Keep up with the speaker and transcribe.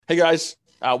Hey guys,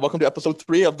 welcome to episode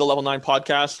 3 of the Level 9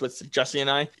 podcast with Jesse and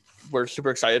I. We're super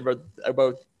excited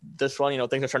about this one.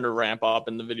 Things are starting to ramp up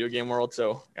in the video game world,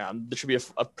 so this should be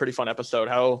a pretty fun episode.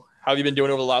 How have you been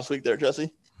doing over the last week there,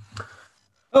 Jesse?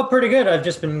 Oh, pretty good. I've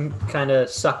just been kind of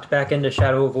sucked back into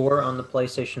Shadow of War on the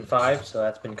PlayStation 5, so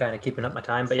that's been kind of keeping up my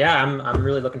time. But yeah, I'm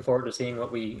really looking forward to seeing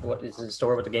what is in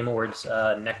store with the Game Awards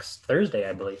next Thursday,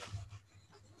 I believe.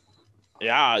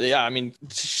 Yeah. I mean,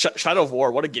 Shadow of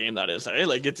War, what a game that is. Eh?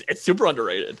 Like it's super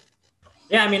underrated.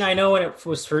 Yeah, I mean, I know when it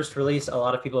was first released, a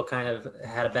lot of people kind of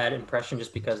had a bad impression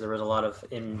just because there was a lot of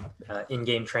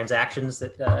in-game transactions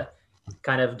that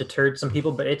kind of deterred some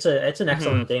people. But it's an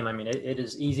excellent game. I mean, it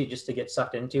is easy just to get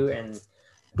sucked into, and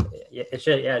it's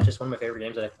just one of my favorite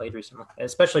games that I've played recently.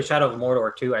 Especially Shadow of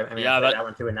Mordor 2. I played that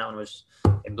one too, and that one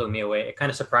it blew me away. It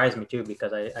kind of surprised me too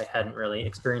because I hadn't really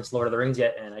experienced Lord of the Rings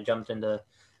yet, and I jumped into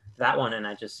that one, and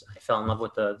I fell in love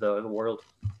with the world.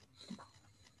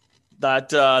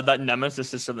 That Nemesis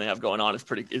system they have going on is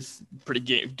pretty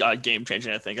game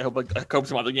changing. I think. I hope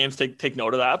some other games take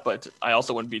note of that, but I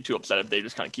also wouldn't be too upset if they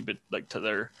just kind of keep it like to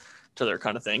their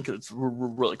kind of thing, because it's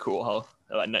really cool how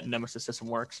that Nemesis system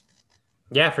works.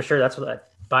 Yeah, for sure. That's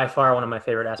by far one of my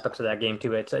favorite aspects of that game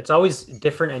too. It's always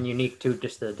different and unique too,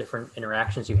 just the different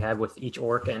interactions you have with each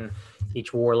orc and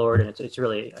each warlord, and it's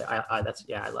really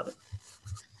I love it.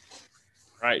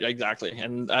 Right, exactly.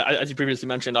 And as you previously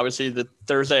mentioned, obviously the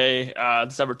Thursday,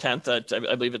 December 10th at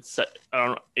I believe it's set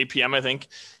around 8 p.m. I think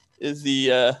is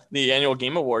the annual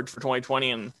Game Awards for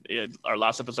 2020. And our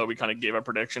last episode we kind of gave our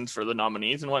predictions for the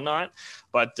nominees and whatnot.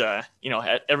 But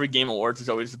at every Game Awards is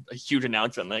always a huge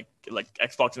announcement. Like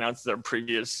Xbox announces their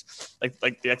previous like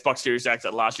the Xbox Series X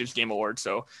at last year's Game Awards.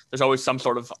 So there's always some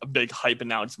sort of a big hype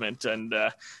announcement. And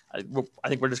I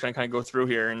think we're just going to kind of go through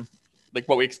here and like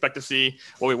what we expect to see,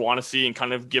 what we want to see, and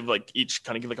kind of give like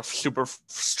a super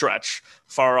stretch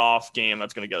far off game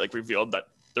that's going to get like revealed that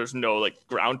there's no like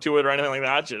ground to it or anything like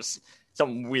that. Just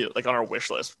something we like on our wish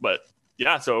list. But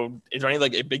yeah, so is there any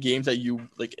like big games that you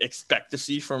like expect to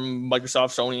see from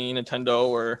Microsoft, Sony, Nintendo,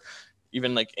 or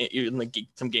even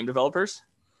some game developers?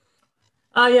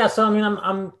 Yeah. So I mean,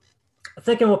 I'm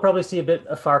thinking we'll probably see a bit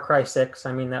of Far Cry 6.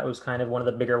 I mean, that was kind of one of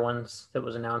the bigger ones that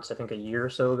was announced, I think, a year or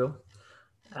so ago.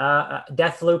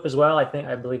 Deathloop as well.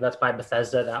 I believe that's by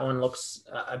Bethesda. That one looks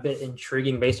a bit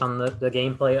intriguing based on the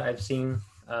gameplay I've seen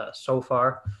so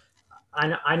far.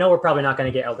 I know we're probably not going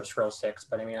to get Elder Scrolls 6,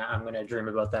 but I mean, I'm going to dream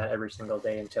about that every single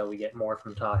day until we get more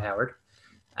from Todd Howard.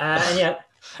 And yeah,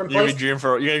 you're gonna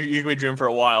be dreaming for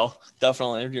a while.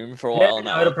 Definitely dreaming for a while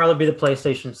now. It'll probably be the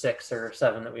PlayStation 6 or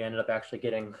 7 that we ended up actually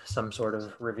getting some sort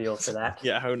of reveal for that.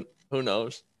 Yeah, who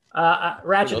knows?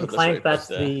 Ratchet and Clank, that's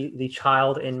the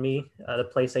child in me,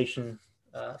 the PlayStation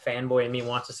fanboy in me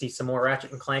wants to see some more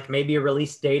Ratchet and Clank, maybe a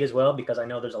release date as well, because I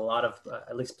know there's a lot of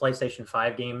at least PlayStation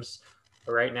 5 games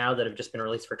right now that have just been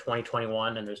released for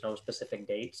 2021 and there's no specific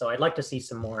date. So I'd like to see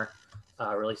some more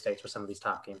release dates for some of these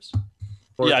top games.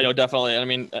 Definitely.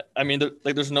 I mean,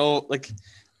 there's no like.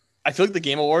 I feel like the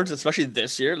Game Awards, especially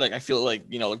this year, like I feel like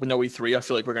like with no E3, I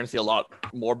feel like we're going to see a lot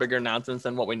more bigger announcements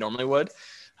than what we normally would.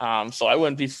 So I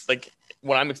wouldn't be like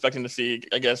what I'm expecting to see.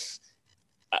 I guess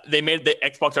they made the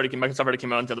Microsoft already came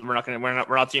out and said we're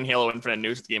not seeing Halo Infinite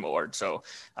news at the Game Awards. So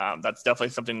that's definitely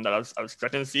something that I was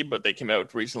expecting to see. But they came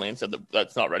out recently and said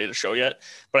that's not ready to show yet.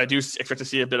 But I do expect to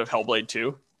see a bit of Hellblade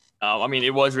 2.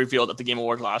 It was revealed at the Game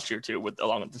Awards last year too,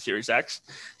 along with the Series X.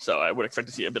 So I would expect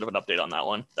to see a bit of an update on that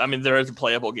one. I mean, there is a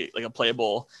playable game, like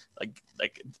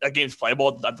that game's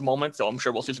playable at the moment. So I'm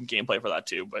sure we'll see some gameplay for that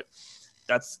too. But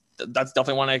that's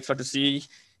definitely one I expect to see.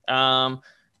 I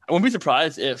wouldn't be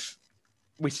surprised if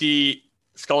we see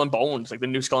Skull and Bones, like the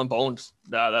new Skull and Bones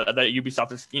that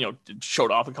Ubisoft has,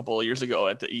 showed off a couple of years ago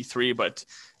at the E3, but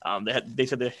they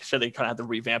said they kind of had to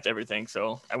revamp everything.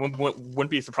 So I wouldn't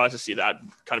be surprised to see that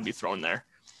kind of be thrown there.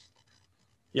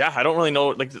 Yeah, I don't really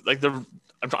know. I'm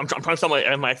trying to sell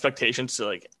my expectations to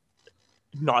like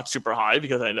not super high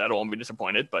because I don't want to be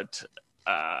disappointed, but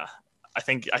I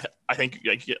think like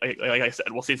I said,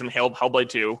 we'll see some Hellblade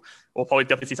 2. We'll probably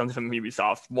definitely see something from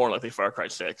Ubisoft, more likely Far Cry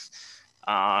 6.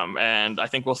 And I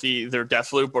think we'll see either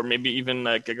Deathloop or maybe even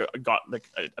like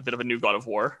a bit of a new God of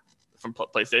War from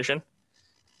PlayStation.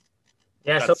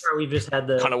 Yeah, that's so far we've just had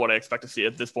the kind of what I expect to see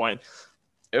at this point.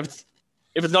 If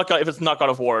it's not God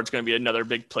of War, it's going to be another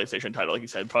big PlayStation title, like you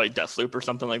said, probably Deathloop or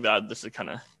something like that. This is kind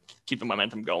of keep the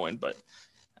momentum going, but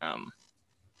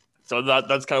so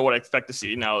that's kind of what I expect to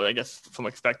see. Now, I guess from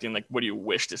expecting, like, what do you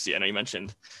wish to see? I know you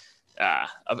mentioned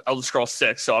Elder Scrolls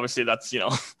 6, so obviously that's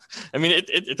I mean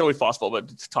it's always possible,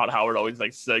 but Todd Howard always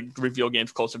likes to reveal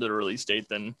games closer to the release date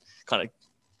than kind of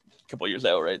a couple of years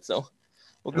out, right? So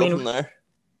we'll go from there.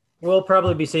 We'll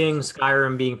probably be seeing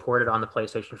Skyrim being ported on the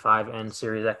PlayStation 5 and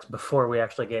Series X before we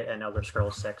actually get an Elder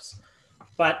Scrolls 6.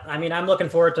 But I mean, I'm looking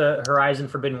forward to Horizon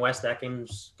Forbidden West. That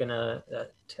game's gonna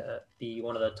be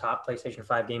one of the top PlayStation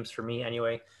 5 games for me,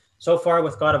 anyway. So far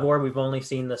with God of War, we've only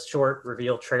seen the short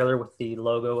reveal trailer with the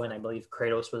logo, and I believe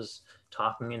Kratos was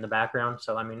talking in the background.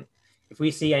 So I mean, if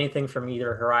we see anything from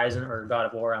either Horizon or God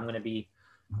of War, I'm going to be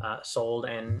sold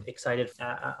and excited.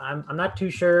 I'm not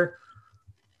too sure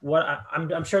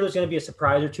I'm sure there's going to be a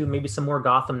surprise or two, maybe some more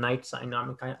Gotham Knights. I know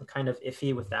I'm kind of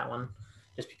iffy with that one,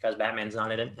 just because Batman's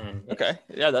not in it. And okay,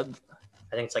 yeah, that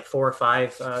I think it's like 4 or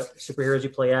 5 superheroes you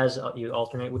play as. You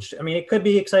alternate, which I mean, it could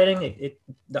be exciting.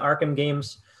 The Arkham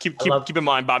games. keep in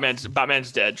mind,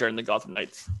 Batman's dead during the Gotham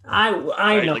Knights. I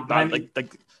right? know.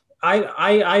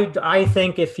 I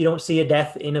think if you don't see a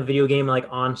death in a video game like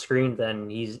on screen, then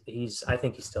I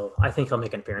think he'll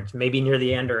make an appearance, maybe near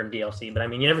the end or in DLC. But I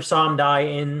mean, you never saw him die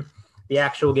in the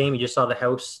actual game. You just saw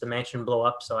the mansion blow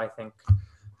up. So I think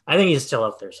he's still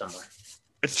out there somewhere.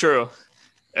 It's true.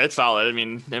 It's valid. I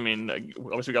mean,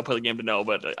 obviously we got to play the game to know,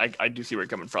 but I do see where you're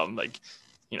coming from. Like,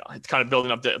 you know, it's kind of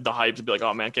building up the hype to be like,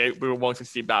 oh man, okay, we were willing to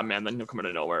see Batman, then he'll come out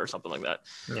of nowhere or something like that.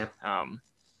 Yeah.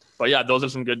 But yeah, those are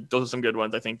some good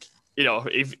ones. I think, you know,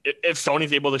 if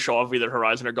Sony's able to show off either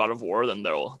Horizon or God of War, then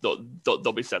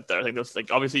they'll be set there. I think that's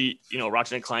like, obviously, you know,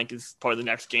 Ratchet and Clank is probably the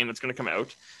next game that's going to come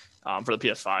out for the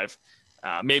PS5.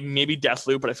 Maybe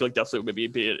Deathloop, but I feel like Deathloop would be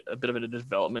a bit of a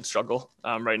development struggle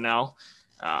right now.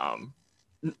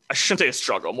 I shouldn't say a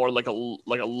struggle, more like a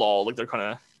lull. Like they're kind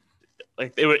of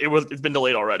like it's been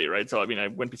delayed already, right? So I mean, I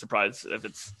wouldn't be surprised if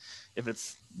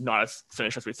it's not as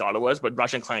finished as we thought it was. But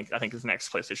Ratchet and Clank, I think, is the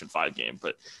next PlayStation 5 game.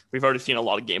 But we've already seen a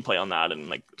lot of gameplay on that and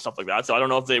like stuff like that. So I don't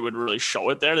know if they would really show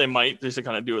it there. They might just to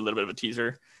kind of do a little bit of a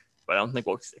teaser, but I don't think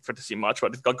we'll expect to see much.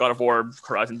 But if God of War,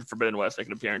 Horizon Forbidden West make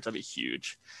an appearance, that'd be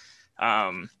huge.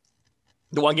 The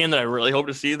one game that I really hope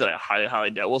to see that I highly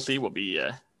doubt we'll see will be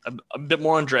a bit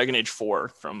more on Dragon Age 4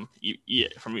 from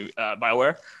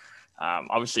BioWare.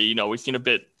 Obviously, you know, we've seen a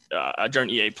bit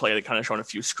during EA Play, they kind of shown a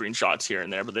few screenshots here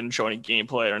and there, but they didn't show any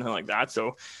gameplay or anything like that.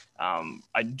 So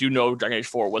I do know Dragon Age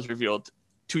 4 was revealed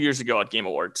 2 years ago at Game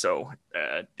Awards. So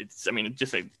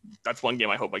that's one game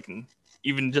I hope I can,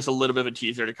 even just a little bit of a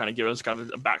teaser to kind of give us kind of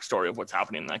a backstory of what's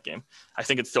happening in that game. I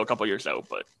think it's still a couple years out,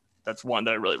 but that's one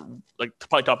that I really like,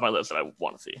 probably top of my list that I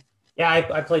want to see. Yeah,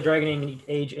 I played Dragon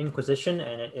Age Inquisition,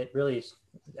 and it really,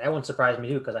 that one surprised me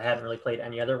too, because I hadn't really played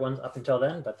any other ones up until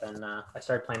then. But then I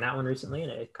started playing that one recently,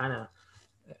 and it kind of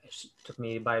took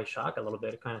me by shock a little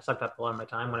bit. It kind of sucked up a lot of my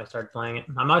time when I started playing it.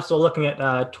 I'm also looking at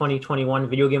 2021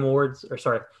 Video Game Awards,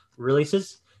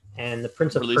 releases, and the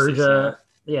Prince of Persia.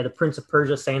 Yeah, the Prince of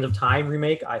Persia: Sands of Time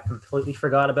remake. I completely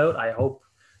forgot about. I hope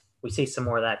we see some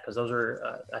more of that, because those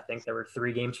were, I think there were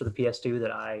 3 games for the PS2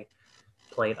 that I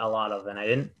played a lot of, and I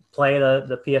didn't play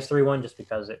the PS3 one just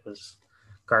because it was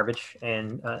garbage,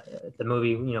 and the movie,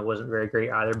 you know, wasn't very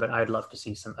great either. But I'd love to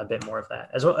see a bit more of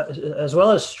that, as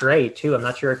well as Stray too. I'm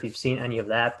not sure if you've seen any of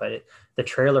that, but the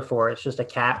trailer for it's just a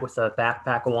cat with a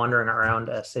backpack wandering around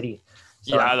a city.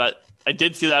 So, yeah, I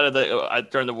did see that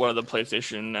during one of the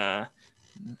PlayStation.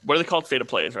 What are they called? State of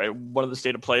Plays, right? One of the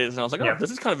State of Plays, and I was like, oh, this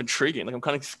is kind of intriguing. Like, I'm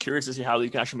kind of curious to see how you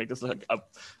can actually make this like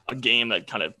a game that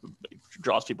kind of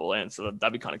draws people in. So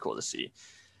that'd be kind of cool to see.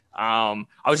 I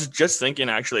was just thinking,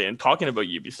 actually, and talking about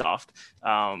Ubisoft,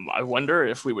 I wonder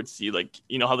if we would see, like,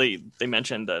 you know how they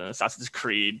mentioned an Assassin's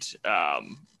Creed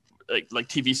like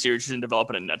TV series in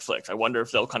development at Netflix. I wonder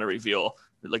if they'll kind of reveal,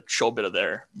 like, show a bit of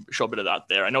that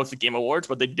there. I know it's the Game Awards,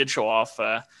 but they did show off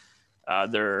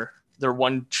their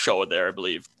one show there, I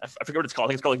believe. I forget what it's called. I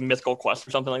think it's called like Mythical Quest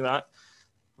or something like that.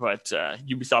 But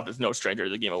Ubisoft is no stranger to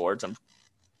the Game Awards.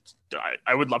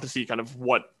 I would love to see kind of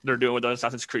what they're doing with the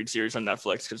Assassin's Creed series on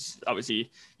Netflix, because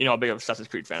obviously, you know how big of an Assassin's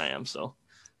Creed fan I am. So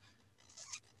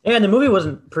yeah, and the movie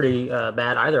wasn't pretty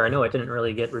bad either. I know it didn't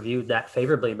really get reviewed that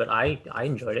favorably, but I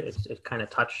enjoyed it. It kind of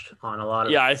touched on a lot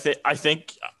of. Yeah, I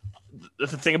think the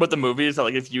thing about the movie is that,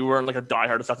 like, if you weren't like a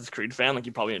diehard Assassin's Creed fan, like,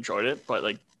 you probably enjoyed it. But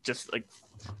like, just like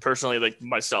personally, like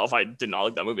myself, I did not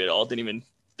like that movie at all. Didn't even,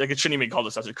 like, it shouldn't even be called the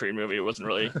Assassin's Creed movie. It wasn't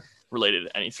really related in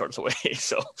any sort of way.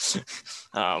 So,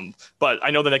 but I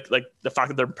know that like the fact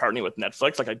that they're partnering with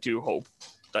Netflix, like, I do hope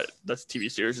that this TV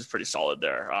series is pretty solid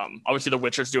there. Obviously, The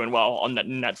Witcher's doing well on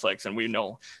Netflix, and we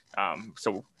know,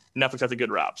 so Netflix has a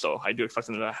good rap. So I do expect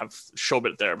them to have show a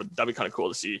bit there, but that'd be kind of cool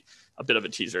to see a bit of a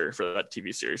teaser for that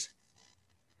TV series.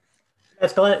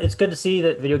 It's good to see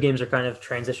that video games are kind of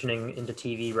transitioning into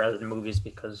TV rather than movies,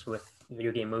 because with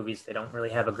video game movies, they don't really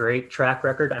have a great track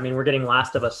record. I mean, we're getting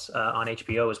Last of Us on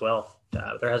HBO as well.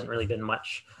 There hasn't really been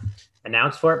much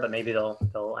announced for it, but maybe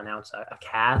they'll announce a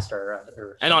cast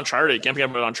or And Uncharted, can't forget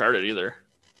about Uncharted either.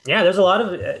 Yeah, there's a lot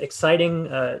of exciting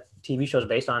TV shows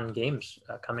based on games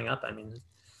coming up. I mean,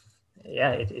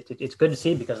 yeah, it's good to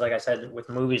see because, like I said, with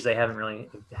movies, they haven't really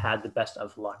had the best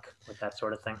of luck with that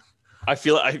sort of thing. I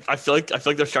feel like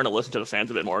they're starting to listen to the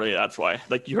fans a bit more. Maybe that's why.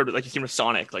 Like you heard it, like you seen with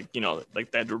Sonic, like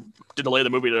like they had to delay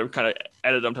the movie to kind of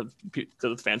edit them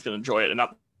so the fans can enjoy it, and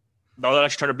now that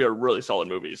actually turned to be a really solid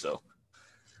movie. So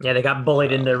yeah, they got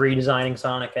bullied into redesigning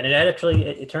Sonic, and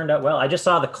it turned out well. I just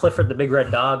saw the Clifford the Big Red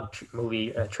Dog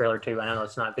movie trailer too. I know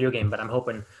it's not a video game, but I'm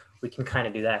hoping we can kind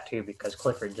of do that too because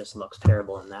Clifford just looks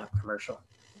terrible in that commercial.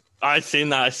 I've seen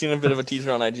that. I've seen a bit of a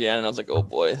teaser on IGN, and I was like, oh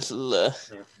boy, this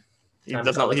is. Yeah.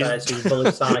 That's not like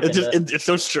Sonic. It's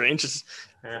so strange. It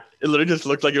literally just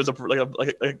looked like it was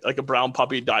like a brown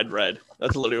puppy dyed red.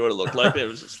 That's literally what it looked like. It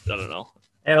was just, I don't know.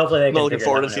 And hopefully I'm looking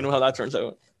forward to seeing how that turns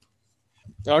out.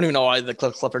 I don't even know why the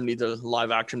Clifford needs a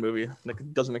live action movie. Like,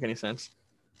 it doesn't make any sense.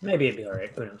 Maybe it'd be all right.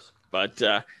 Who knows? But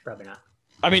probably not.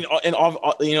 I mean, and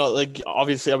like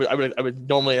obviously, I would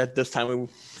normally at this time,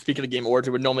 speaking of Game Awards,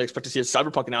 we would normally expect to see a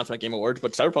Cyberpunk announcement at Game Awards,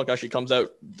 but Cyberpunk actually comes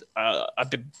out a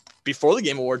bit before the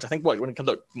Game Awards. I think when it comes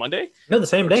out Monday? No, the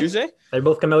same day. Tuesday. They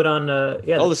both come out on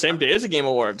the same day as the Game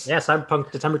Awards. Yeah,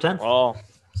 Cyberpunk December 10th. Oh,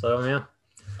 so yeah.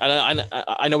 And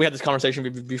I know we had this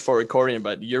conversation before recording,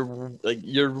 but you're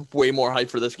way more hyped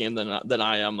for this game than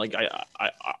I am. Like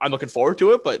I'm looking forward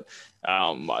to it, but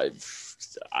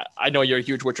I know you're a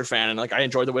huge Witcher fan, and like I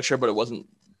enjoyed The Witcher, but it wasn't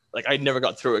like I never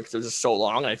got through it because it was just so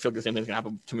long. And I feel like the same thing's gonna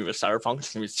happen to me with Cyberpunk.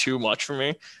 It's gonna be too much for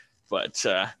me. But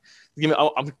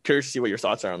I'm curious to see what your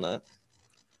thoughts are on that.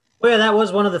 Well, yeah, that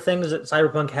was one of the things that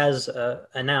Cyberpunk has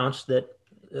announced that.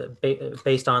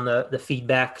 Based on the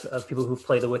feedback of people who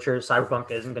play The Witcher,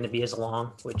 Cyberpunk isn't going to be as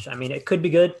long, which, I mean, it could be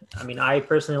good. I mean, I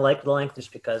personally like the length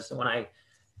just because when I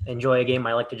enjoy a game,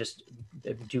 I like to just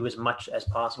do as much as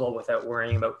possible without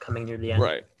worrying about coming near the end.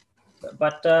 Right.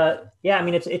 But, yeah, I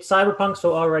mean, it's Cyberpunk,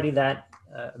 so already that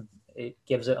it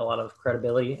gives it a lot of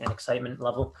credibility and excitement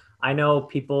level. I know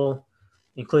people,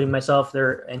 including myself,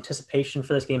 their anticipation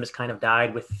for this game has kind of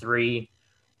died with 3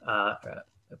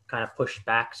 kind of pushed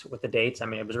back with the dates. I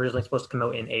mean, it was originally supposed to come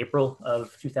out in April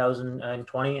of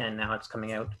 2020, and now it's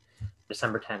coming out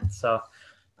December 10th. So,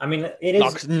 I mean, it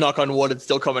is knock on wood, it's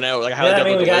still coming out. Like how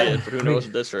but who knows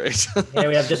at this rate? Yeah,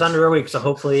 we have just under a week, so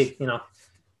hopefully,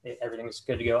 everything's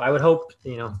good to go. I would hope,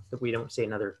 that we don't see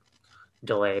another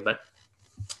delay, but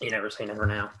you never say never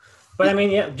now. But I mean,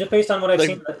 yeah, just based on what I've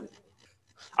seen.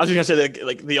 I was just gonna say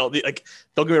don't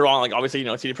get me wrong. Like obviously,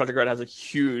 CD Projekt Red has a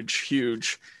huge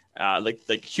huge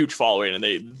following, and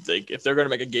they if they're going to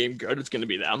make a game good, it's going to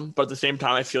be them. But at the same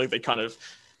time, I feel like they kind of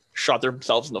shot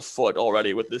themselves in the foot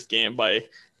already with this game by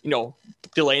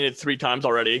delaying it 3 times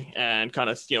already and kind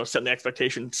of setting the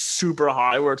expectation super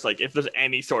high where it's like if there's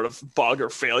any sort of bug or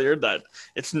failure that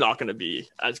it's not going to be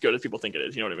as good as people think it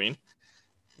is. You know what I mean?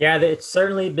 Yeah, it's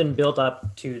certainly been built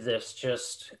up to this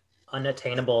just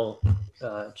unattainable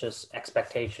just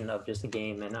expectation of just the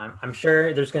game, and I'm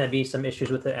sure there's going to be some issues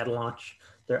with it at launch.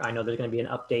 I know there's going to be an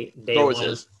update day always one.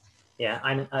 Is. Yeah,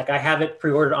 I have it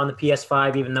pre-ordered on the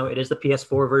PS5, even though it is the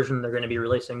PS4 version. They're going to be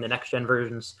releasing the next-gen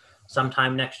versions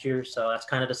sometime next year, so that's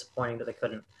kind of disappointing that they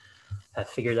couldn't have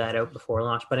figured that out before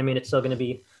launch. But I mean, it's still going to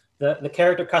be the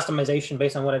character customization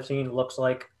based on what I've seen looks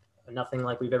like nothing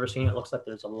like we've ever seen. It looks like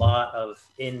there's a lot of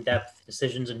in-depth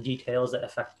decisions and details that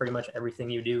affect pretty much everything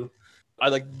you do. I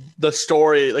like the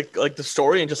story, like the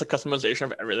story and just the customization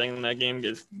of everything in that game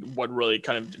is what really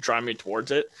kind of drive me towards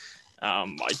it. I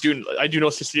do know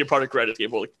CD Projekt Red is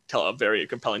able to tell a very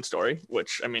compelling story,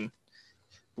 which I mean,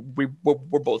 we're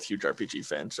both huge RPG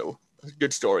fans, so a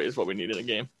good story is what we need in a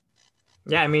game.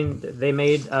 Yeah, I mean, they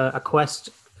made a quest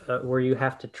where you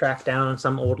have to track down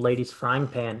some old lady's frying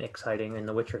pan exciting in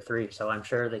The Witcher 3, so I'm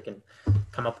sure they can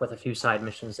come up with a few side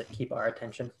missions that keep our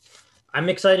attention. I'm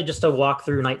excited just to walk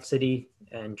through Night City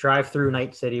and drive through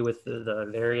Night City with the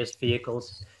various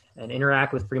vehicles and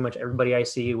interact with pretty much everybody I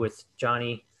see, with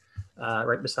Johnny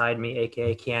right beside me,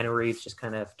 aka Keanu Reeves, just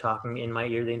kind of talking in my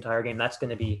ear the entire game. That's going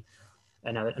to be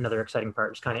another exciting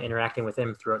part, just kind of interacting with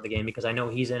him throughout the game, because I know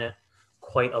he's in it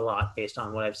quite a lot based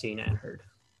on what I've seen and heard.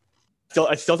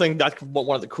 I still think that's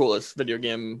one of the coolest video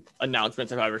game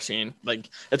announcements I've ever seen. Like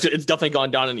it's definitely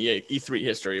gone down in the E3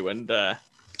 history when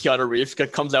Keanu Reeves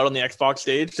comes out on the Xbox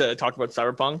stage to talk about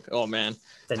Cyberpunk. Oh man,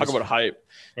 talk about hype.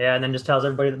 Yeah, and then just tells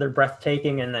everybody that they're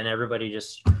breathtaking, and then everybody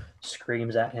just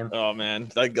screams at him. Oh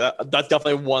man, that's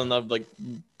definitely one of like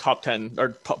top 10 or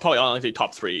probably honestly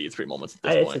top three moments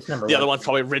at this point. It's the other one's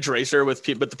probably Ridge Racer with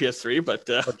the PS3, but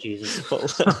oh Jesus.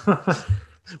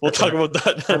 We'll talk about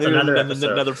that in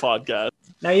another podcast.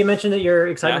 Now you mentioned that your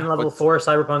excitement level but for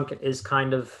Cyberpunk is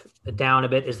kind of down a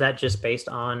bit. Is that just based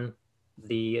on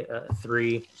the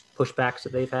 3 pushbacks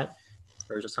that they've had,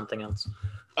 or is it something else?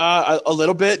 A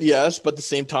little bit, yes, but at the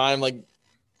same time, like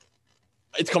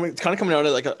it's kind of coming out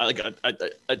at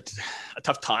a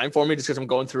tough time for me just because I'm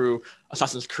going through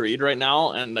Assassin's Creed right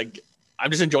now, and like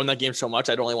I'm just enjoying that game so much.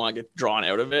 I don't really want to get drawn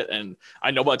out of it, and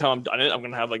I know by the time I'm done it, I'm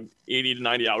gonna have like 80 to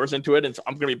 90 hours into it, and so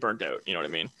I'm gonna be burnt out. You know what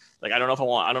I mean? Like I don't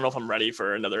know if I'm ready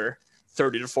for another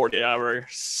 30 to 40 hour,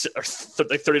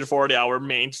 like 30 to 40 hour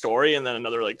main story, and then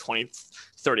another like 20,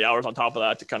 30 hours on top of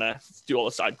that to kind of do all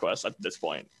the side quests at this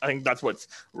point. I think that's what's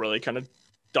really kind of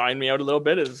dying me out a little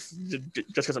bit, is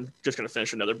just because I'm just going to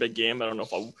finish another big game. I don't know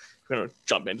if I'm going to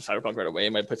jump into Cyberpunk right away. I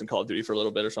might play some Call of Duty for a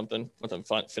little bit or something once I'm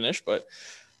finished. But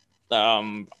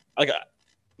like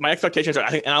my expectations are,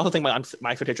 I also think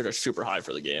my expectations are super high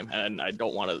for the game, and I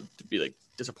don't want to be like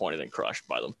disappointed and crushed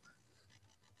by them.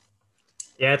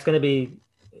 Yeah, it's going to be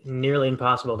nearly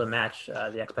impossible to match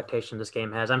the expectation this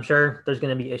game has. I'm sure there's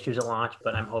going to be issues at launch,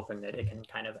 but I'm hoping that it can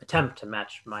kind of attempt to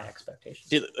match my expectations.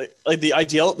 See, like the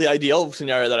ideal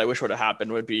scenario that I wish would have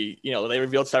happened would be, they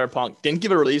revealed Cyberpunk, didn't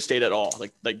give a release date at all.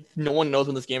 Like no one knows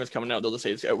when this game is coming out. They'll just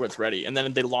say it's out when it's ready, and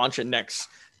then they launch it next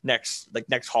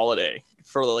holiday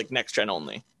for like next gen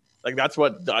only. Like that's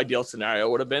what the ideal scenario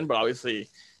would have been. But obviously,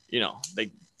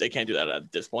 they can't do that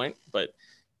at this point. But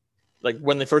like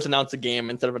when they first announced the game,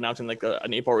 instead of announcing like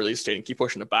an April release date and keep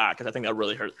pushing it back, because I think that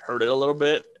really hurt it a little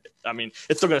bit. I mean,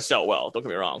 it's still going to sell well, don't get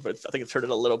me wrong, but I think it's hurt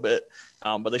it a little bit.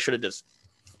 But they should have just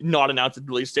not announced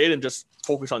the release date and just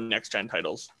focus on next gen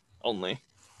titles only.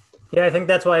 Yeah, I think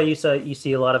that's why you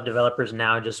see a lot of developers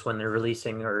now, just when they're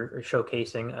releasing or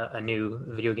showcasing a new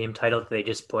video game title, they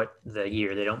just put the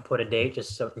year. They don't put a date,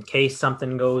 just so in case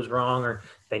something goes wrong or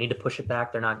they need to push it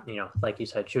back. They're not, like you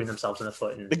said, shooting themselves in the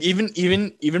foot. And like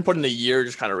even putting a year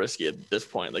is kind of risky at this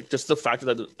point. Like just the fact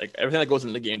that like everything that goes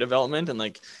into game development and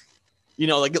like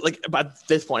at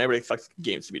this point, everybody expects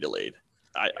games to be delayed.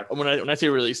 When I say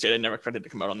release date, I never expected it to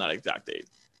come out on that exact date.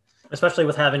 Especially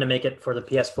with having to make it for the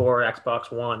PS4,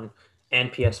 Xbox One, and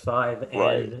PS5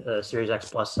 and Series X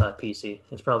Plus PC.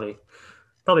 It's probably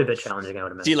a bit challenging, I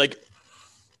would imagine. See, like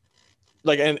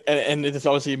and it's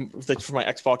obviously like from my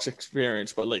Xbox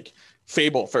experience, but like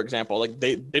Fable, for example, like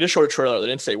they just showed a trailer. They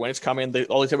didn't say when it's coming.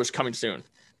 All they said was coming soon.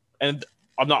 And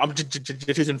I'm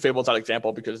just using Fable as that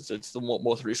example because it's the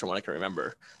most recent one I can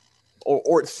remember.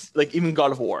 Or it's like even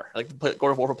God of War, like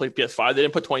God of War for PS5, they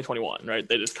didn't put 2021, right?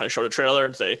 They just kind of showed a trailer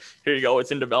and say, here you go,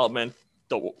 it's in development,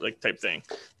 like type thing.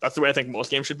 That's the way I think most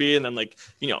games should be. And then like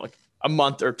a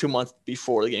month or 2 months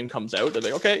before the game comes out, they're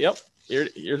like, okay, yep,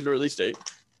 here's the release date,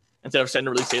 instead of setting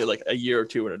the release date like a year or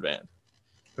two in advance.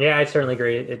 Yeah, I certainly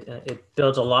agree. It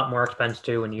builds a lot more expense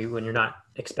too when you're not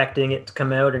expecting it to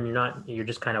come out and you're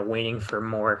just kind of waiting for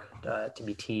more to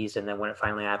be teased, and then when it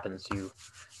finally happens, the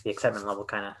excitement level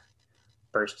kind of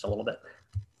bursts a little bit.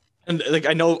 And like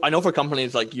I know for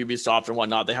companies like Ubisoft and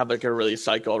whatnot, they have like a release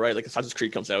cycle, right? Like Assassin's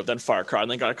Creed comes out, then Far Cry, and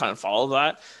they gotta kind of follow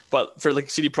that. But for like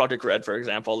CD Projekt Red, for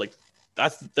example, like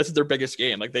this is their biggest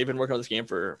game. Like they've been working on this game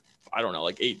for I don't know,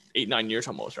 like 9 years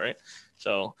almost, right?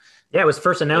 So yeah, it was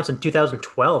first announced in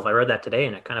 2012. I read that today,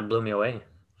 and it kind of blew me away.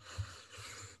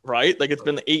 Right? Like it's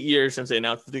been 8 years since they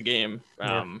announced the game,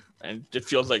 and it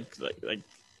feels like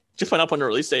just went up on the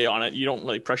release day on it. You don't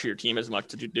really pressure your team as much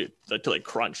to like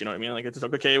crunch. You know what I mean? Like it's just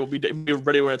like, okay, we'll be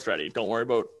ready when it's ready. Don't worry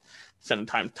about sending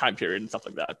time period and stuff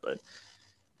like that. But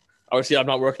obviously, I'm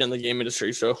not working in the game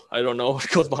industry, so I don't know what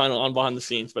goes behind the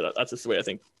scenes. But that's just the way I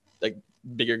think like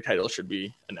bigger titles should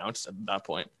be announced at that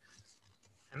point.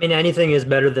 I mean, anything is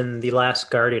better than The Last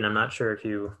Guardian. I'm not sure if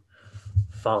you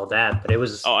followed that, but it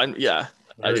was. Oh, yeah.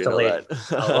 It was delayed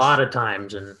a lot of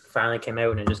times, and finally came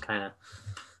out, and it just kind of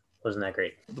wasn't that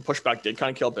great. The pushback did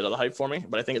kind of kill a bit of the hype for me,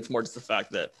 but I think it's more just the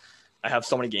fact that I have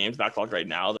so many games backlogged right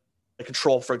now. The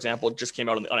Control, for example, just came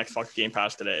out on Xbox Game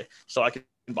Pass today, so I can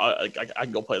buy, I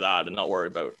can go play that and not worry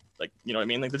about you know what I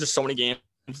mean. Like there's just so many games.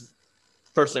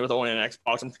 Personally, with owning an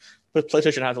Xbox, and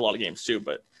PlayStation has a lot of games too,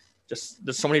 but just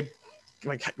there's so many.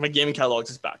 My gaming catalog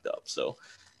is backed up, so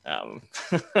adding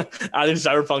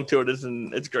Cyberpunk to it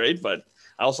it's great, but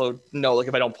I also know like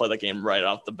if I don't play that game right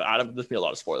off the bat, there's be a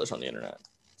lot of spoilers on the internet.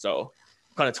 So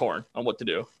I'm kind of torn on what to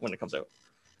do when it comes out.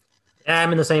 Yeah,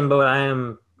 I'm in the same boat. I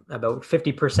am about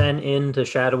 50% into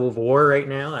Shadow of War right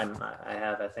now.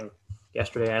 I think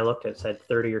yesterday I looked, it said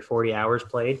 30 or 40 hours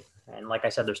played. And like I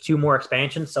said, there's 2 more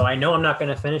expansions. So I know I'm not going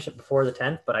to finish it before the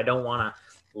 10th, but I don't want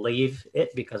to leave it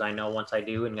because I know once I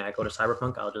do and I go to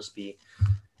Cyberpunk,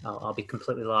 I'll be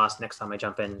completely lost next time I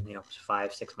jump in,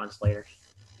 5-6 months later.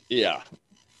 Yeah.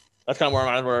 that's kind of where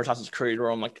I'm at with Assassin's Creed, where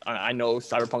I'm like, I know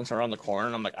Cyberpunk's around the corner,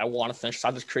 and I'm like, I want to finish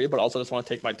Assassin's Creed, but also just want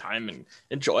to take my time and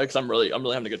enjoy, because I'm really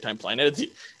having a good time playing it.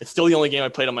 It's still the only game I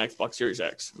played on my Xbox Series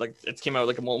X. Like, it came out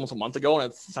like almost a month ago,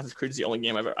 and Assassin's Creed is the only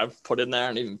game I've put in there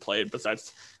and even played,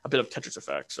 besides a bit of Tetris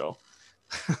Effect. So,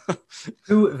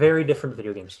 Two very different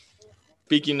video games.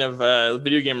 speaking of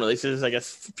video game releases, I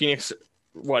guess Phoenix,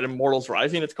 Immortals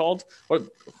Rising, it's called. What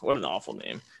an awful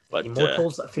name. But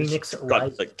Immortals Phoenix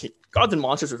Rising. Like Gods and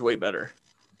Monsters was way better.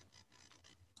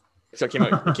 So it came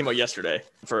out yesterday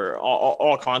for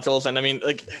all consoles, and I mean,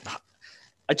 like,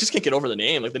 I just can't get over the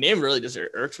name. Like, the name really just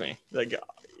irks me. Like,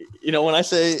 you know, when I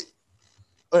say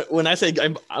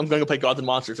I'm going to play Gods and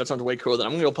Monsters, that sounds way cooler than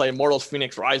I'm going to go play Immortals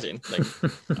Phoenix Rising. Like,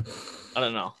 I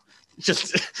don't know.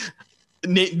 Just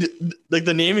like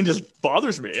the naming just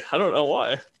bothers me. I don't know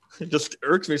why. It just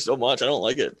irks me so much. I don't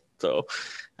like it. So,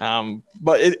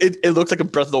 but it looks like a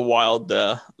Breath of the Wild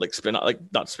like spin-off, like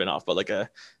not spin-off, but like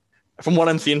from what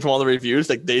I'm seeing from all the reviews,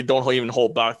 like they don't even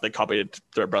hold back. They copied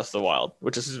their Breath of the Wild,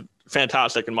 which is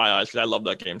fantastic in my eyes because I love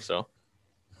that game. So.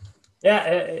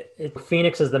 Yeah,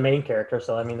 Phoenix is the main character,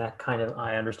 so I mean that kind of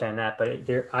I understand that, but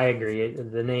I agree.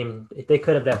 The name they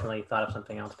could have definitely thought of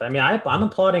something else. But I mean, I'm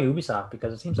applauding Ubisoft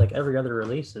because it seems like every other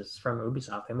release is from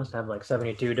Ubisoft. They must have like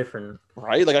 72 different.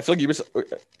 Right, like I feel like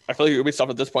Ubisoft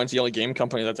at this point is the only game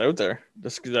company that's out there.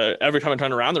 Just every time I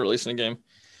turn around, they're releasing a game.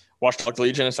 Watch Dogs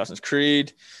Legion, Assassin's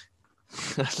Creed.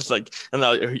 It's just like, and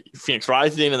now Phoenix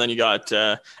Rising, and then you got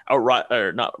Outright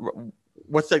or not.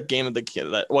 What's that game of the kid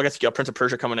that? Well, I guess you got Prince of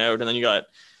Persia coming out, and then you got.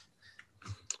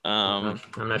 I'm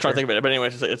trying to think of it, but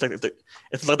anyways, it's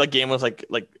like that game was like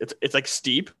it's like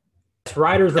Steep. It's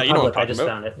Riders Republic. You know I just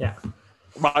found it. Yeah.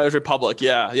 Riders Republic.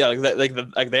 Yeah. Like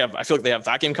they have. I feel like they have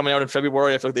that game coming out in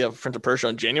February. I feel like they have Prince of Persia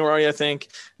in January. I think,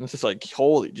 and it's just like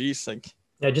holy jeez, like.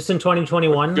 Yeah, just in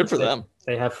 2021. Good for them.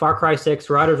 They have Far Cry 6,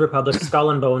 Riders Republic, Skull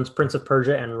and Bones, Prince of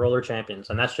Persia, and Roller Champions,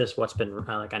 and that's just what's been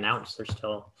like announced. They're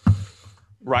still.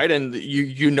 Right, and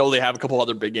you know they have a couple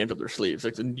other big games up their sleeves.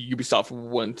 Like Ubisoft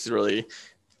wouldn't really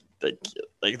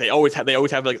like they always have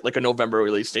like a November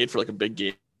release date for like a big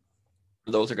game.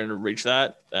 Those are going to reach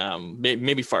that.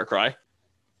 Maybe Far Cry.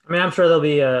 I mean, I'm sure they'll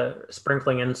be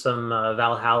sprinkling in some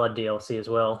Valhalla DLC as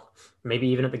well. Maybe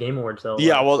even at the Game Awards they'll.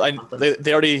 Yeah, well,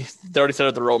 they already set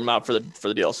out the roadmap for the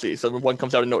DLC. So one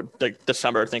comes out in like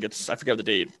December. I forget the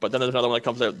date, but then there's another one that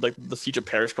comes out like the Siege of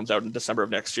Paris comes out in December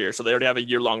of next year. So they already have a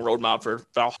year-long roadmap for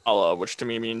Valhalla, which to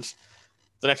me means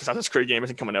the next Assassin's Creed game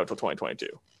isn't coming out until 2022,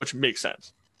 which makes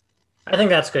sense. I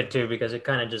think that's good too because it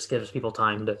kind of just gives people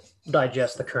time to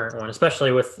digest the current one,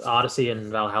 especially with Odyssey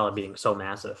and Valhalla being so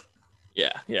massive.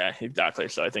 Yeah, exactly.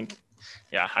 So I think.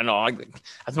 Yeah, I know.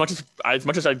 As much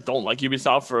as I don't like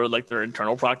Ubisoft for like their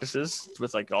internal practices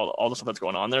with like all the stuff that's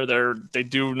going on there, they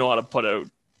do know how to put out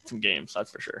some games. That's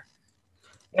for sure.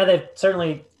 Yeah, they've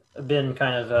certainly been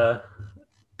kind of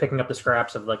picking up the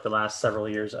scraps of like the last several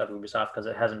years of Ubisoft because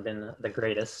it hasn't been the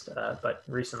greatest. But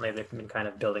recently they've been kind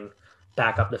of building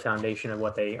back up the foundation of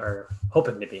what they are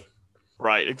hoping to be.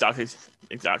 Right,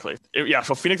 exactly. Yeah,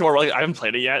 so Phoenix Immortals, I haven't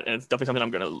played it yet, and it's definitely something I'm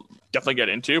gonna definitely get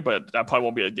into, but that probably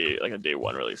won't be a day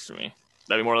one release to me.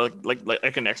 That'd be more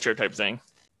like a next year type thing.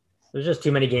 There's just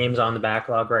too many games on the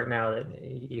backlog right now that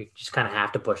you just kind of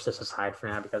have to push this aside for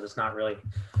now because it's not really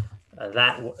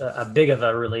that big of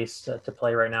a release to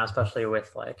play right now, especially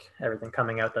with like everything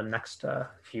coming out the next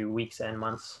few weeks and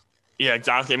months. Yeah,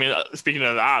 exactly. I mean, speaking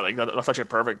of that, like that's actually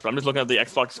perfect. But I'm just looking at the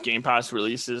Xbox Game Pass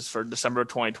releases for December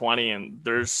 2020, and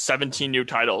there's 17 new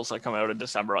titles that come out in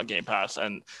December on Game Pass,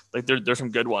 and like there's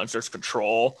some good ones. There's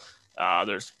Control,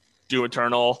 there's Doom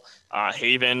Eternal,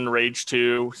 Haven, Rage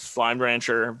 2, Slime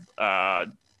Rancher,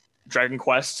 Dragon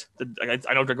Quest. I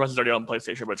know Dragon Quest is already on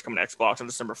PlayStation, but it's coming to Xbox on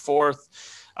December 4th.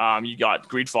 You got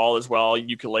Greedfall as well,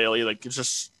 Yooka-Laylee. Like it's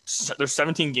just there's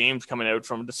 17 games coming out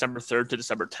from December 3rd to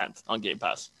December 10th on Game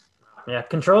Pass. Yeah,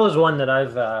 Control is one that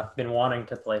I've been wanting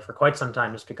to play for quite some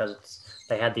time just because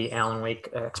they had the Alan Wake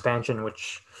expansion,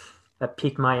 which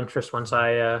piqued my interest once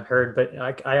I heard. But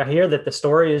I hear that the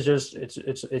story is just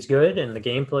it's good and the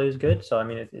gameplay is good. So I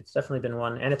mean, it's definitely been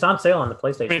one, and it's on sale on the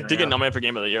PlayStation. I mean, it did get nominated for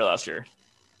Game of the Year last year.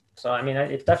 So I mean,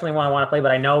 it's definitely one I want to play.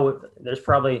 But I know you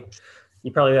probably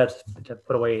have to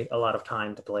put away a lot of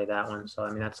time to play that one. So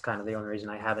I mean, that's kind of the only reason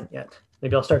I haven't yet.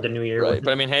 Maybe I'll start the new year. Right, but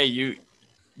I mean, hey,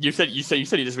 You said you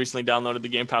just recently downloaded the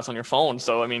Game Pass on your phone.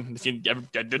 So I mean, if you ever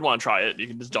did want to try it, you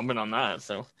can just jump in on that.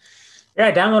 So yeah,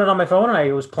 I downloaded it on my phone and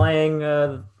I was playing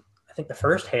I think the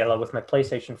first Halo with my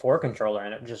PlayStation 4 controller,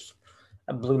 and it just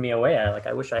blew me away.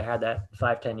 I wish I had that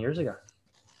 5-10 years ago.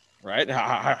 Right?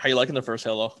 How you liking the first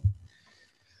Halo?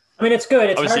 I mean, it's good.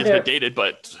 It's obviously hard it's a bit dated,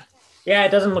 but yeah, it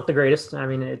doesn't look the greatest. I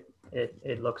mean,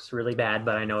 it looks really bad,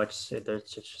 but I know it's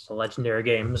just a legendary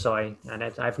game. So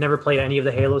I've never played any of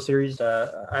the Halo series.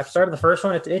 I've started the first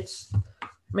one. It's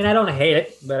I mean, I don't hate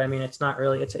it, but I mean, it's not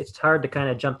really. It's hard to kind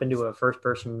of jump into a first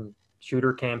person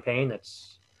shooter campaign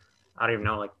that's, I don't even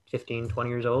know, like 15, 20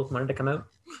 years old. When did it come out?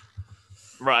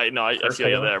 Right. No, I feel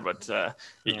you there, but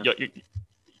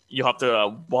you'll have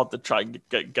to we'll have to try and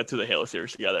get through the Halo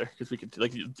series together, because we could,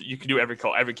 like, you can do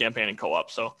every campaign in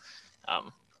co-op. So,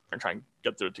 and try and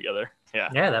get through it together. Yeah.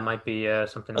 Yeah, that might be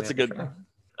something. That's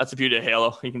the beauty of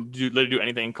Halo. You can literally do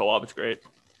anything in co-op. It's great.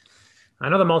 I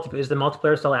know is the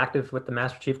multiplayer still active with the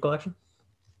Master Chief Collection?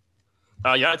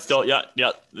 Yeah, it's still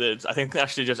I think they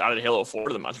actually just added Halo 4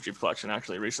 to the Master Chief Collection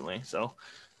actually recently. So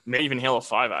maybe even Halo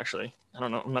 5 actually. I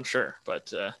don't know. I'm not sure,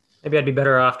 but maybe I'd be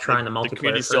better off trying the multiplayer. The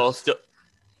community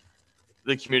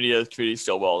the community is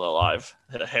still well and alive.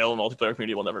 The Halo multiplayer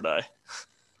community will never die.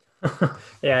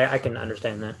 Yeah, I can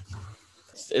understand that.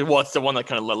 It's the one that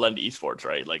kind of led to esports,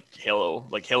 right? Like Halo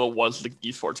was the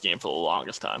esports game for the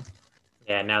longest time.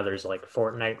 Yeah, now there's like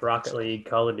Fortnite, Rocket League,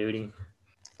 Call of Duty,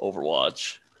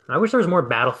 Overwatch. I wish there was more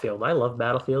Battlefield. I love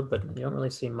Battlefield, but you don't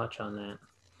really see much on that.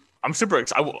 I'm super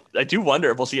excited. I do wonder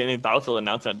if we'll see any Battlefield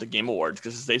announcement at the Game Awards,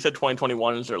 because they said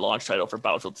 2021 is their launch title for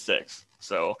Battlefield 6.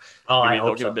 So maybe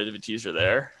they'll give a bit of a teaser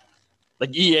there.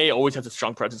 Like EA always has a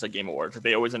strong presence at Game Awards.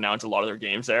 They always announce a lot of their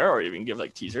games there, or even give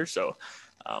like teasers. So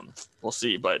we'll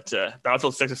see. But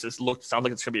Battlefield 6 sounds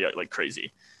like it's gonna be like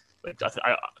crazy. Like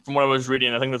from what I was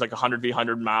reading, I think there's like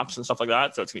 100v100 maps and stuff like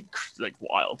that. So it's gonna be like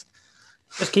wild.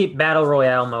 Just keep battle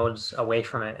royale modes away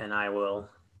from it, and I will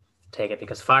take it,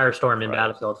 because Firestorm in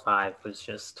Battlefield 5 was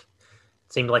just,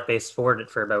 it seemed like they sported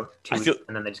it for about 2 weeks,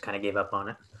 and then they just kind of gave up on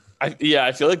it.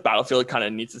 I feel like Battlefield kind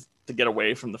of needs to get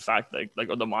away from the fact that, like,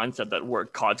 or the mindset that we're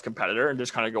COD's competitor, and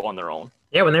just kind of go on their own.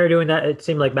 Yeah, when they were doing that, it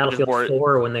seemed like Battlefield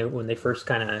 4 when they first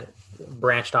kind of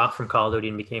branched off from Call of Duty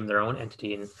and became their own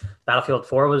entity. And Battlefield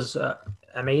 4 was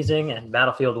amazing, and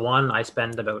Battlefield 1, I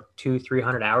spent about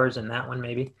 200-300 hours in that one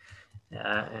maybe.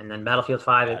 And then Battlefield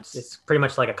 5, it's pretty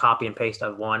much like a copy and paste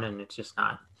of 1, and it's just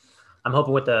not. I'm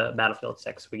hoping with the Battlefield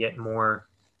 6 we get more.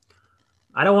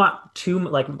 I don't want too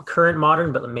like current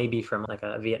modern, but maybe from like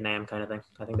a Vietnam kind of thing.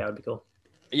 I think that would be cool.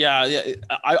 Yeah.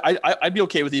 I'd be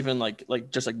okay with even like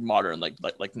just like modern,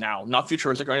 like now, not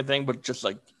futuristic or anything, but just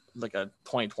like a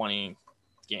 2020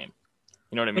 game.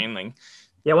 You know what I mean? Like,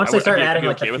 yeah, once they start adding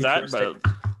like okay with that, but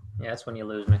yeah, that's when you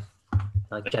lose me.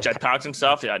 Like jetpacks and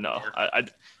stuff. Yeah, no, I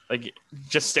like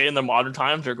just stay in the modern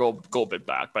times or go a bit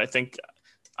back. But I think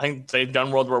they've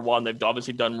done World War One. They've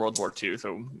obviously done World War II.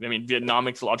 So I mean, Vietnam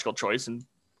makes a logical choice, and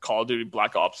Call of Duty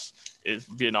Black Ops is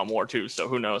Vietnam War too. So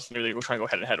who knows? Maybe they'll try and go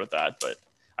head to head with that. But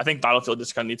I think Battlefield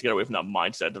just kind of needs to get away from that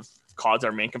mindset of COD's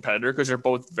our main competitor, because they're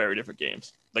both very different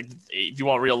games. Like if you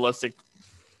want realistic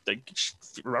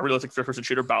first-person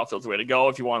shooter, Battlefield's the way to go.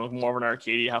 If you want more of an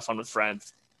arcade, have fun with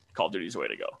friends, Call of Duty's the way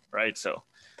to go, right? So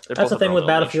that's the thing with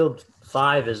Battlefield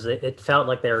 5 is it felt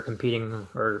like they were competing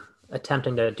or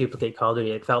attempting to duplicate Call of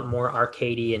Duty. It felt more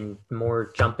arcadey and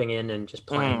more jumping in and just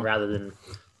playing rather than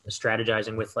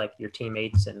strategizing with like your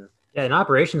teammates. And yeah, in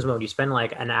operations mode, you spend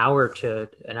like an hour to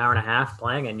an hour and a half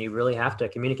playing, and you really have to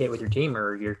communicate with your team,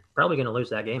 or you're probably going to lose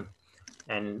that game.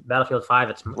 And Battlefield 5,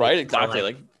 it's exactly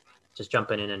like just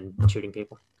jumping in and shooting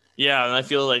people. Yeah, and I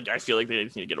feel like they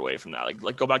just need to get away from that.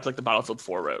 Like go back to like the Battlefield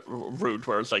 4 route,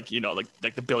 where it's like, you know, like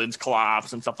the buildings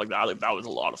collapse and stuff like that. Like that was a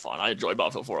lot of fun. I enjoyed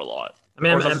Battlefield 4 a lot. I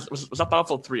mean, was that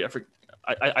Battlefield 3?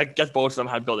 I guess both of them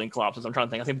had building collapses. I'm trying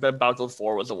to think. I think Battlefield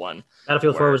 4 was the one.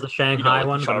 Battlefield 4 was the Shanghai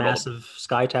one, the massive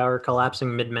sky tower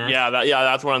collapsing mid-match. Yeah,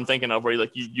 that's what I'm thinking of. Where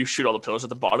you shoot all the pillars at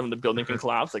the bottom, and the building can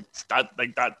collapse.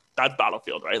 That's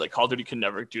Battlefield, right? Like Call of Duty can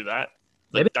never do that.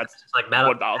 Like, that's like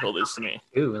what Battlefield is to me.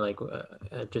 Too, like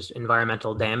just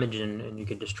environmental damage, and you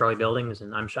could destroy buildings.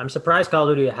 And I'm surprised Call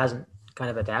of Duty hasn't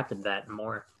kind of adapted that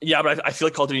more. Yeah, but I feel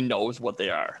like Call of Duty knows what they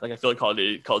are. Like I feel like Call of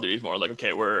Duty is more like,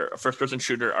 okay, we're a first-person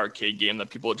shooter arcade game that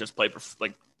people just play for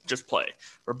just play.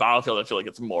 For Battlefield, I feel like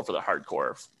it's more for the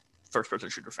hardcore first-person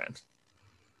shooter fans.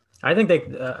 I think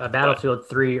a Battlefield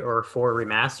 3 or 4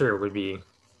 remaster would be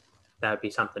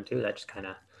something too. That just kind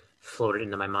of floated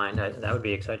into my mind. That would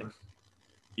be exciting.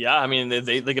 Yeah, I mean,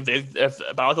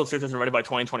 if Battlefield 6 isn't ready by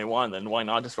 2021, then why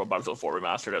not just throw Battlefield 4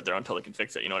 remastered out there until they can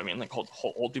fix it? You know what I mean? Like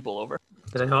hold people over.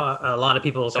 Because I know a lot of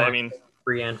people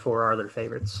 3 and 4 are their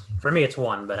favorites. For me, it's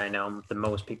 1, but I know the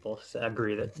most people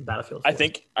agree that Battlefield 4.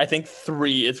 I think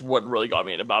 3 is what really got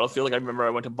me into Battlefield. Like I remember I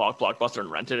went to Blockbuster and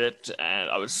rented it, and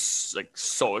I was like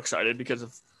so excited because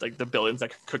of like the buildings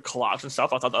that could collapse and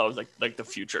stuff. I thought that was like the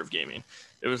future of gaming.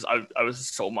 It was I was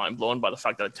so mind blown by the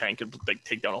fact that a tank could like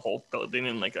take down a whole building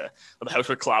and like the house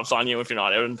would collapse on you if you're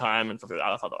not out in time and stuff like that.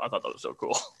 I thought that was so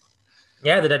cool.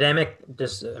 Yeah, the dynamic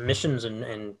missions and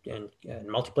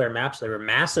multiplayer maps, they were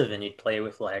massive, and you'd play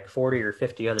with like 40 or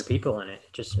 50 other people, and it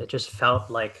just felt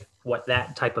like what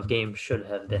that type of game should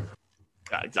have been.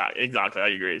 Yeah, exactly. I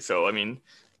agree. So I mean,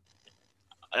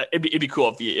 it'd be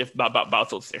cool if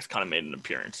Battlefield 6 kind of made an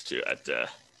appearance too at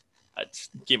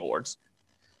Game Awards.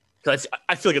 Because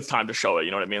I feel like it's time to show it,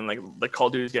 you know what I mean? Like Call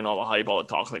of Duty's getting all the hype, all the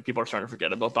talk. Like people are starting to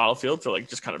forget about Battlefield, so like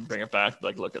just kind of bring it back.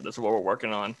 Like, look, this is what we're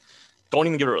working on. Don't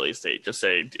even give a release date. Just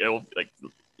say it'll like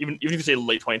even if you say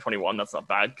late 2021, that's not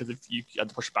bad. Because if you have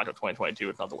to push it back to 2022,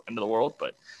 it's not the end of the world.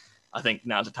 But I think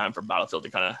now's the time for Battlefield to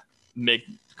kind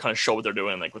of show what they're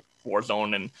doing, like with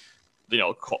Warzone and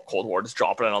Cold War just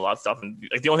dropping and all that stuff. And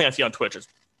like the only thing I see on Twitch is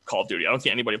Call of Duty. I don't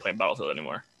see anybody playing Battlefield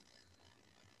anymore.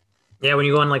 Yeah, when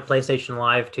you go on like PlayStation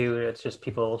Live too, it's just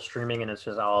people streaming and it's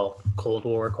just all Cold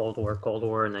War,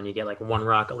 and then you get like one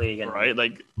Rocket League and right,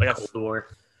 like Cold War.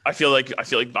 I feel like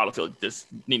Battlefield just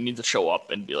needs to show up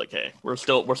and be like, hey, we're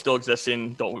still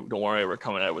existing. Don't worry, we're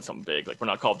coming out with something big. Like we're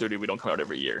not Call of Duty. We don't come out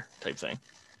every year type thing.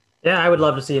 Yeah, I would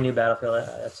love to see a new Battlefield.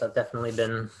 That's definitely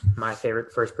been my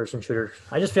favorite first-person shooter.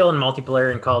 I just feel in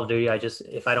multiplayer in Call of Duty,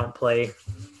 if I don't play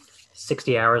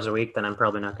 60 hours a week, then I'm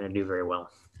probably not going to do very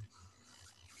well.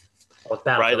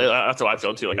 Right, that's what I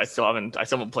feel too. Like I still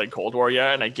haven't played Cold War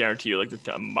yet, and I guarantee you, like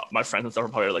my friends and stuff are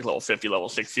probably like level 50, level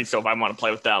 60. So if I want to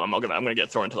play with them, I'm gonna get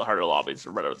thrown into the harder lobbies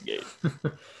right out of the gate.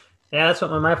 Yeah, that's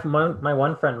what my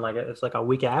one friend, like it's like a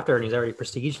week after, and he's already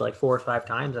prestiged like 4 or 5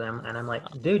 times, and I'm like,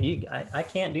 dude, I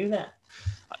can't do that.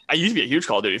 I used to be a huge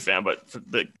Call of Duty fan, but for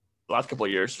the last couple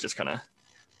of years, just kind of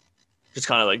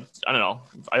like I don't know.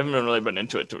 I haven't really been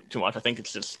into it too much. I think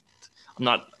it's just. I'm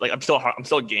not like I'm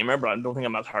still a gamer, but I don't think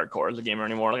I'm as hardcore as a gamer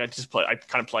anymore. Like I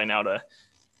kind of play now to,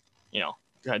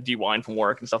 de-wind from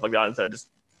work and stuff like that instead of just,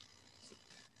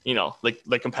 like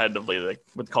competitively. Like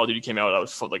when Call of Duty came out, I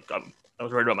was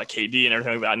worried about my KD and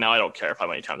everything like that. Now I don't care how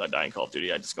many times I die in Call of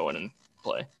Duty. I just go in and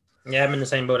play. Yeah, I'm in the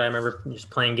same boat. I remember just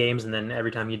playing games, and then every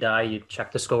time you die, you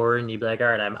check the score, and you'd be like, all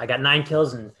right, I got 9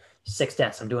 kills and 6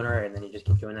 deaths. I'm doing all right, and then you just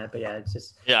keep doing that. But yeah, it's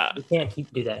just you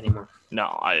can't do that anymore.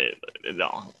 No,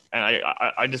 and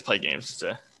I just play games just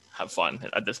to have fun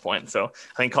at this point. So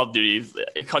I think Call of Duty's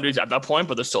at that point,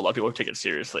 but there's still a lot of people who take it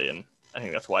seriously, and I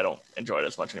think that's why I don't enjoy it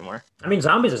as much anymore. I mean,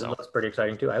 Zombies looks pretty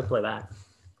exciting too. I would play that.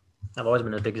 I've always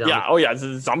been a big zombie. Yeah, oh yeah,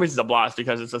 Zombies is a blast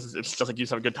because it's just like you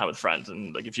just have a good time with friends,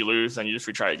 and like if you lose, then you just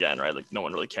retry again, right? Like no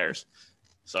one really cares.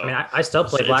 So I mean, I still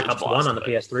play Black Ops 1 on the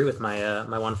PS3 with my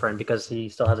my one friend because he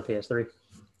still has a PS3.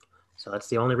 So that's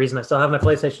the only reason I still have my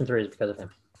PlayStation 3 is because of him.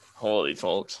 Holy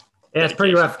smokes. Yeah, it's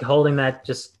pretty rough holding that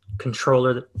just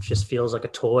controller that just feels like a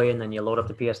toy, and then you load up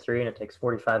the PS3 and it takes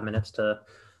 45 minutes to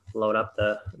load up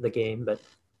the game, but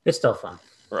it's still fun.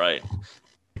 Right.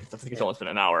 I think it's almost been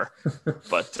an hour.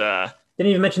 But didn't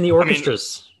even mention the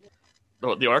orchestras.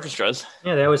 The orchestras.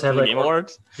 Yeah, they always have Game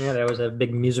Awards. Yeah, they always have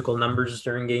big musical numbers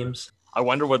during games. I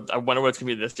wonder what it's gonna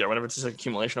be this year. I wonder if it's just an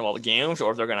accumulation of all the games,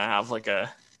 or if they're gonna have like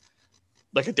a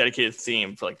dedicated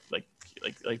theme for like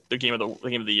the game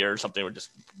of the year or something, would just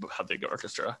have the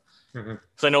orchestra. Mm-hmm.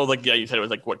 So I know, like, yeah, you said it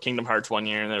was like what Kingdom Hearts one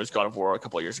year, and then it was God of War a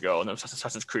couple of years ago, and then it was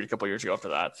Assassin's Creed a couple of years ago after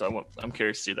that. So I'm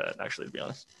curious to see that, actually, to be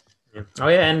honest. Yeah. Oh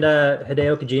yeah, and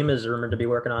Hideo Kojima is rumored to be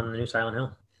working on the new Silent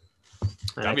Hill.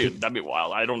 That'd be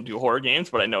wild. I don't do horror games,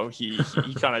 but I know he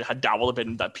kind of had dabbled a bit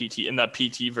in that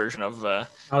PT version of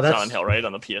Silent Hill, right,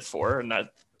 on the PS4, and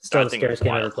that still the scariest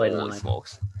game I ever played. Holy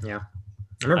smokes! Yeah.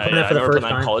 I remember playing that for the first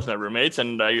time. In college with my roommates,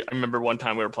 and I remember one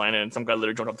time we were playing it, and some guy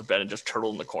literally jumped off the bed and just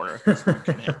turtled in the corner.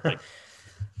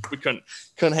 We couldn't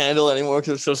handle it anymore because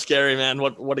it was so scary, man.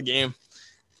 What a game!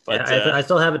 But yeah, I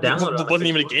still have it downloaded. It wasn't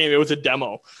even a game; it was a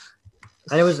demo.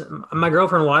 And it was my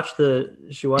girlfriend watched the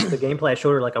gameplay. I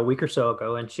showed her like a week or so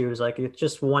ago, and she was like, "It's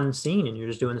just one scene, and you're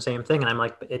just doing the same thing." And I'm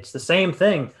like, "It's the same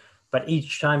thing." But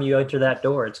each time you enter that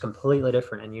door, it's completely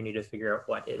different, and you need to figure out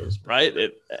what it is. Right,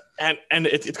 and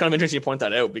it's kind of interesting to point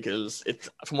that out because it's,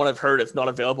 from what I've heard, it's not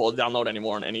available to download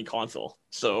anymore on any console.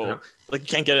 So like you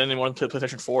can't get it anymore on the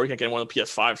PlayStation 4, you can't get it on the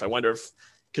PS5. So I wonder if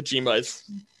Kojima is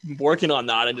working on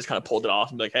that and just kind of pulled it off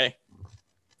and be like, hey.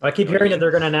 I keep hearing that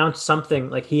they're going to announce something,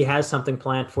 like he has something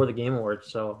planned for the Game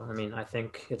Awards. So I mean, I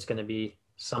think it's going to be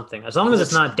something, as long as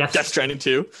it's not Death Stranding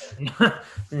 2.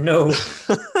 No,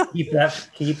 keep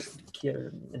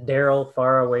Daryl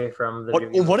far away from the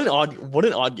what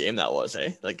an odd game that was,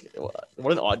 eh? Like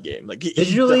what an odd game. Like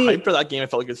Visually, the hype for that game, I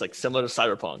felt like it's like similar to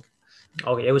Cyberpunk.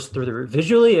 okay, it was through the roof.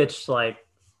 Visually, it's like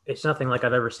it's nothing like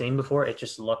I've ever seen before. It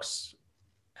just looks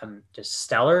just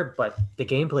stellar, but the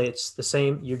gameplay, it's the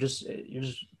same. You're just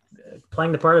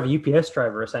playing the part of a UPS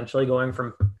driver, essentially going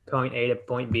from point A to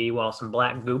point B while some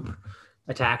black goop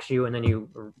attacks you, and then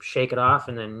you shake it off,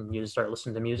 and then you start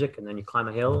listening to music, and then you climb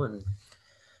a hill, and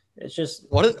it's just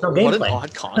what an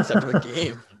odd concept of a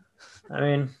game. I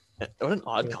mean, what an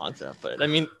odd concept, but I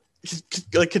mean,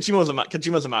 like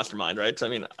Kojima's a mastermind, right? So I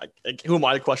mean, who am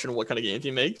I to question what kind of games he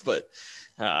makes? But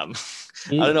I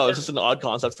don't know. It's just an odd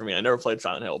concept for me. I never played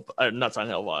Silent Hill, not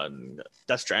Silent Hill,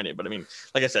 Death Stranding. But I mean,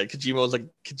 like I said, Kojima's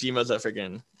a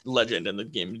freaking legend in the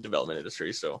game development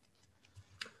industry. So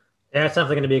yeah, it's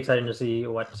definitely going to be exciting to see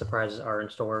what surprises are in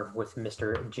store with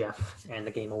Mr. Jeff and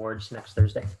the Game Awards next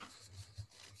Thursday.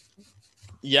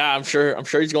 Yeah, I'm sure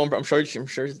he's going. I'm sure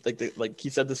like he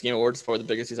said, this Game Awards is probably the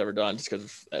biggest he's ever done, just because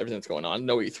of everything that's going on,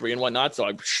 no E3 and whatnot. So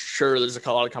I'm sure there's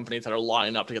a lot of companies that are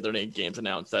lining up to get their games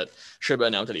announced that should be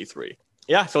announced at E3.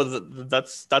 Yeah, so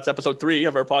that's episode 3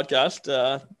 of our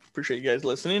podcast. Appreciate you guys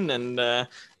listening, and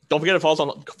don't forget to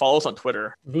follow us on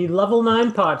Twitter. The Level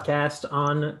 9 Podcast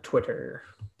on Twitter.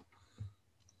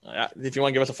 If you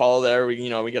want to give us a follow there, we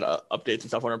get updates and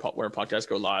stuff when our podcasts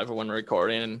go live or when we're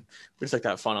recording, and we just like to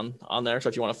have fun on there. So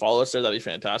if you want to follow us there, that'd be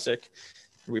fantastic.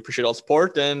 We appreciate all the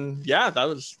support, and yeah, that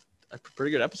was a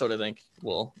pretty good episode, I think.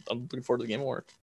 Well, I'm looking forward to the Game Awards.